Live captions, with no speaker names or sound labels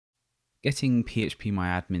Getting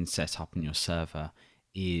phpMyAdmin set up on your server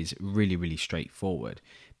is really straightforward,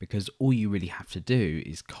 because all you really have to do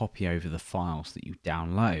is copy over the files that you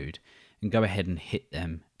download and go ahead and hit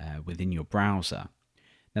them within your browser.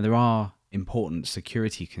 Now, there are important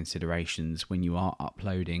security considerations when you are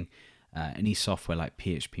uploading any software like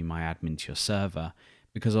phpMyAdmin to your server,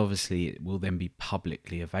 because obviously it will then be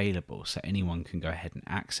publicly available, so anyone can go ahead and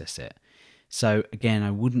access it. So again,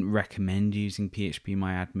 I wouldn't recommend using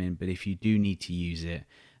phpMyAdmin, but if you do need to use it,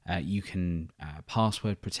 you can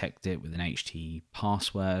password protect it with an HT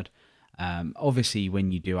password. Obviously,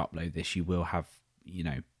 when you do upload this, you will have,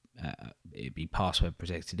 it'd be password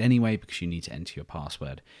protected anyway, because you need to enter your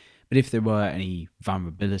password. But if there were any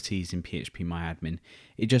vulnerabilities in phpMyAdmin,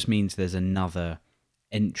 it just means there's another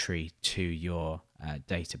entry to your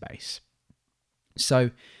database.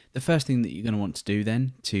 So the first thing that you're going to want to do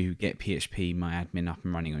then to get phpMyAdmin up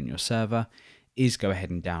and running on your server is go ahead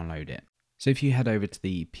and download it. So if you head over to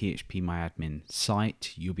the phpMyAdmin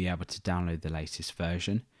site, you'll be able to download the latest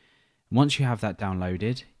version. Once you have that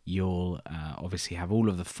downloaded, you'll obviously have all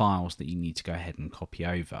of the files that you need to go ahead and copy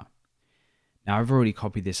over. Now, I've already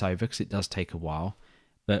copied this over because it does take a while,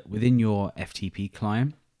 but within your FTP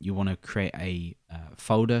client, you want to create a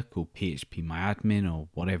folder called phpMyAdmin, or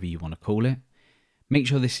whatever you want to call it. Make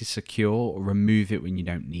sure this is secure, or remove it when you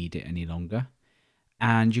don't need it any longer.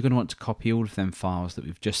 And you're going to want to copy all of them files that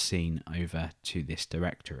we've just seen over to this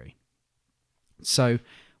directory. So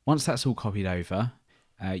once that's all copied over,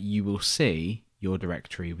 you will see your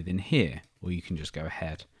directory within here, or you can just go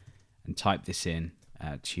ahead and type this in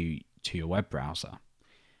to your web browser.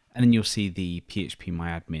 And then you'll see the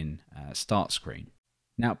phpMyAdmin start screen.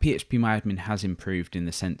 Now, phpMyAdmin has improved in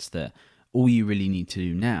the sense that all you really need to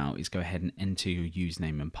do now is go ahead and enter your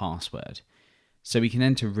username and password. So we can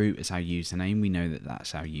enter root as our username. We know that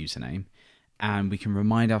that's our username. And we can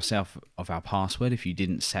remind ourselves of our password if you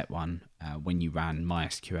didn't set one when you ran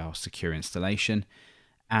MySQL secure installation.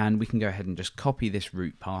 And we can go ahead and just copy this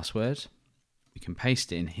root password. We can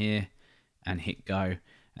paste it in here and hit go,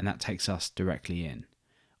 and that takes us directly in.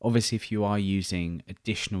 Obviously, if you are using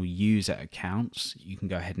additional user accounts, you can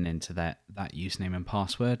go ahead and enter that username and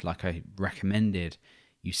password. Like I recommended,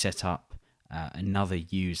 you set up another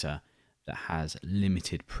user that has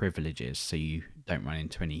limited privileges, so you don't run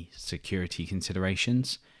into any security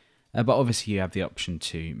considerations. But obviously, you have the option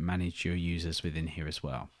to manage your users within here as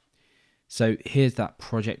well. So here's that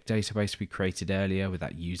project database we created earlier with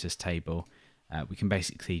that users table. We can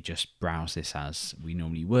basically just browse this as we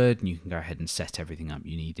normally would, and you can go ahead and set everything up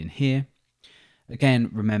you need in here. Again,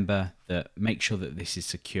 remember that make sure that this is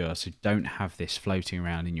secure, so don't have this floating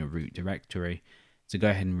around in your root directory. So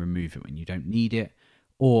go ahead and remove it when you don't need it,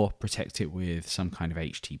 or protect it with some kind of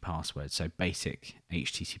HT password, so basic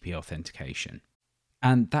HTTP authentication.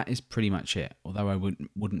 And that is pretty much it. Although I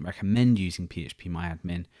wouldn't recommend using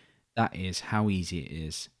phpMyAdmin, that is how easy it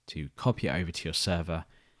is to copy it over to your server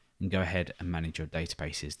and go ahead and manage your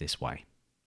databases this way.